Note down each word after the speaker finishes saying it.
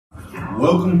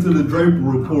Welcome to the Draper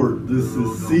Report. This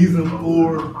is season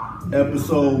 4,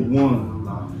 episode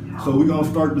 1. So we're gonna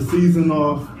start the season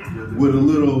off with a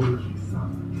little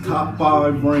top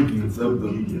 5 rankings of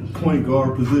the point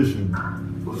guard position.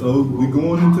 So we're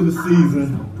going into the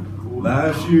season.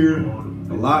 Last year,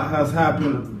 a lot has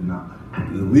happened.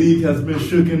 The league has been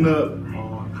shooken up.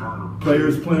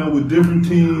 Players playing with different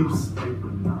teams.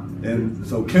 And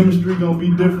so chemistry gonna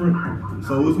be different.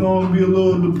 So it's gonna be a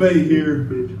little debate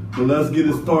here. But let's get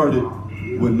it started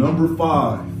with number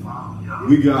 5.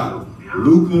 We got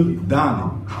Luka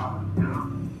Doncic.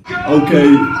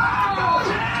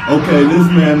 Okay, this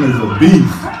man is a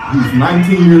beast. He's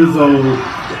 19 years old.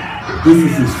 This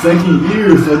is his second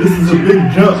year, so this is a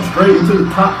big jump straight into the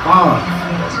top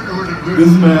 5.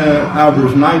 This man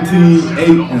averaged 19,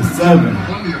 8, and 7.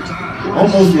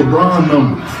 Almost LeBron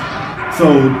numbers. So,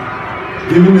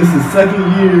 given this his second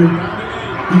year,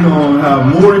 he's gonna have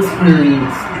more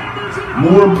experience,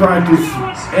 more practice,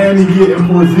 and he getting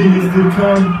Porzingis to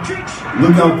come.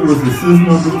 Look out for his assist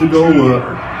numbers to go up.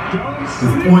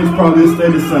 His points probably stay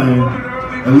the same,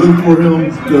 and look for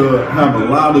him to have a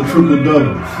lot of triple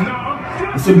doubles.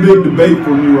 It's a big debate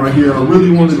for me right here. I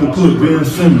really wanted to put Ben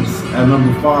Simmons at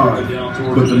number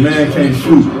 5, but the man can't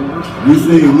shoot. We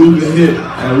seen Luka hit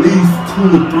at least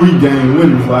 2 or 3 game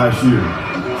winners last year.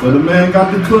 So the man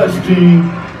got the clutch gene,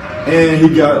 and he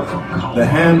got the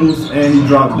handles, and he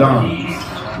dropped dimes.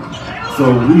 So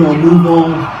we're going to move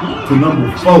on to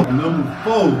number 4. At number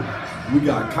 4, we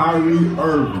got Kyrie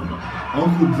Irving,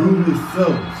 Uncle Drew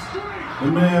himself. The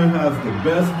man has the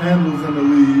best handles in the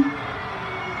league.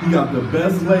 He got the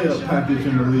best layup package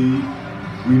in the league.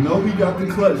 We know he got the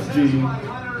clutch gene,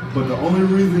 but the only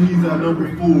reason he's at number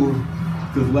 4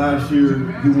 because last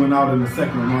year he went out in the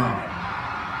second round.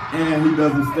 And he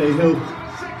doesn't stay healthy.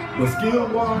 But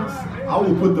skill-wise, I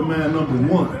will put the man number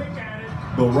 1.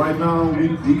 But right now,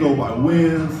 we go by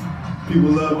wins.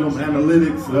 People love them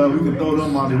analytics. We can throw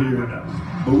them out of here.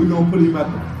 But we're going to put him at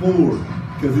the 4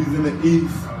 because he's in the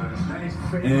East.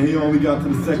 And he only got to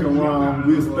the second round.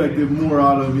 We expected more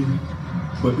out of him.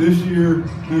 But this year,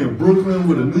 he in Brooklyn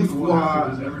with a new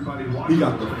squad. He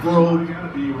got the Fro.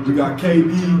 We got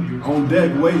KD on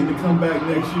deck waiting to come back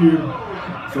next year.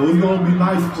 So it's going to be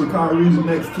nice for Kyrie the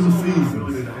next 2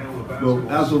 seasons. But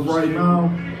as of right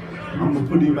now, I'm going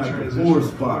to put him at the 4th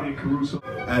spot.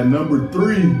 At number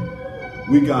 3,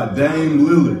 we got Dame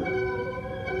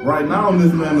Lillard. Right now,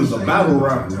 this man is a battle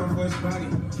rapper.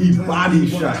 He body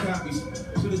Shaq.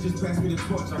 Should've just passed me the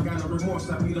torch. I got no remorse.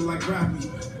 I beat him like Rocky.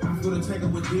 I feel the tanker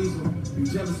with diesel. You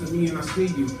jealous of me and I see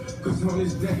you. Cause on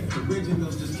this day,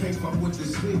 originals just can't fuck with the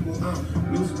sequel.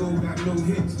 New school got no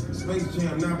hits. Space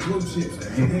Jam, not blue chips.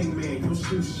 Hey man, you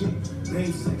shoot shit. They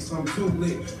ain't sex, I'm too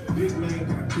lit. Big man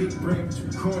got big bread, too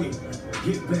corny.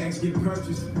 Get bags, get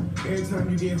purchased. Every time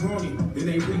you get horny, then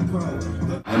they repo.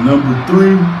 At number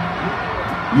 3,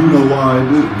 you know why,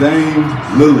 this Dame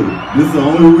Lillard. This is the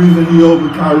only reason he over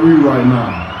Kyrie right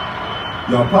now.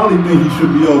 Y'all probably think he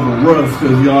should be over Russ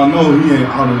because y'all know he ain't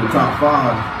out of the top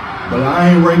 5. But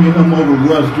I ain't ranking him over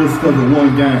Russ just because of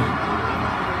 1 game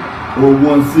or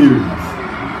 1 series.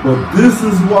 But this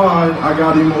is why I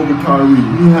got him over Kyrie.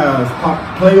 He has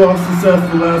playoff success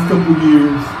the last couple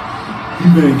years.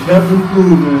 He's been kept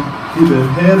improving. He's the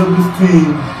head of his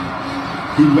team.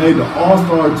 He made the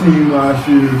All-Star team last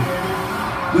year.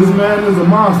 This man is a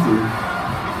monster.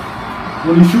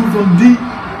 When he shoots from deep,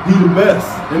 he the best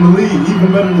in the league,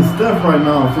 even better than Steph right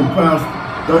now from past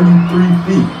 33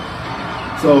 feet.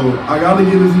 So I gotta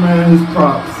give this man his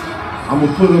props. I'm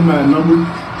gonna put him at number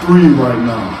 3 right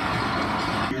now.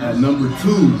 At number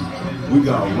 2, we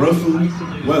got Russell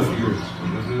Westbrook.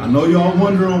 I know y'all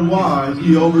wondering why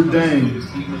he over Dame,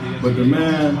 but the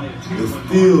man is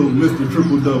still Mr.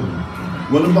 Triple-Double.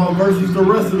 What about versus the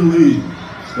rest of the league?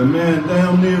 The man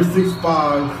damn near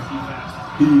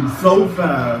 6'5", he's so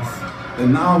fast,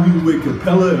 and now he's with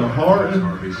Capella and Harden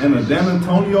and a Dan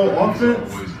Antonio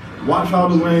offense. Watch how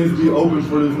the lanes be open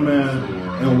for this man,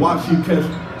 and watch him catch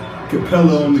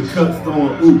Capella on the cuts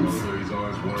throwing oops,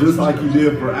 just like he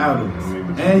did for Adams.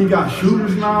 And he got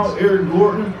shooters now, Eric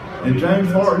Gordon and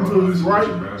James Harden to his right.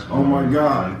 Oh my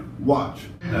God, watch.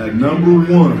 At number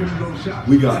 1,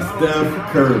 we got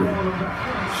Steph Curry.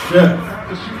 Shaq,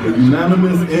 the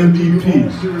unanimous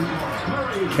MVP.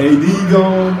 KD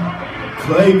gone,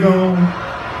 Clay gone,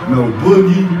 no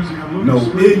Boogie, no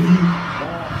Iggy.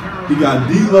 He got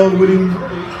D-Lo with him.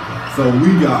 So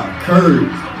we got Curry.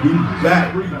 He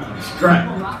back,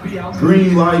 strapped,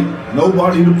 green light,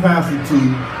 nobody to pass it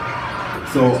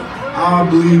to. So I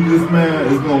believe this man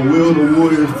is going to will the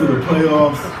Warriors to the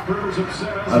playoffs,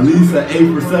 at least an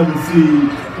 8 or 7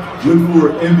 seed. Look for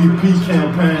an MVP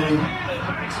campaign.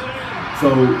 So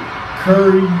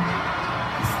Curry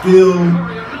is still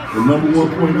the #1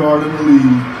 point guard in the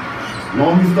league. As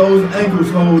long as those ankles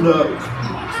hold up,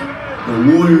 the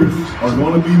Warriors are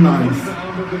going to be nice,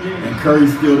 and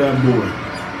Curry's still that boy.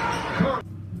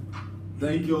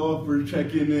 Thank you all for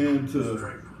checking in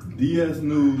to DS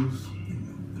News.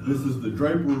 This is the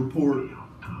Draper Report,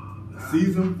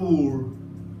 Season 4,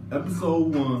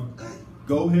 Episode 1.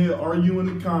 Go ahead, argue in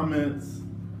the comments.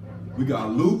 We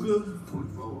got Luka,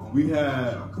 we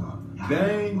have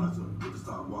Dame,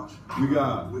 we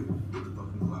got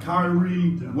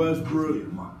Kyrie, Westbrook,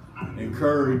 and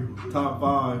Curry, top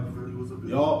 5.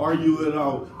 Y'all argue it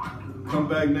out. Come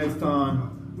back next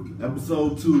time,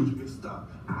 Episode 2.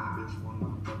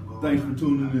 Thanks for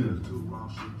tuning in.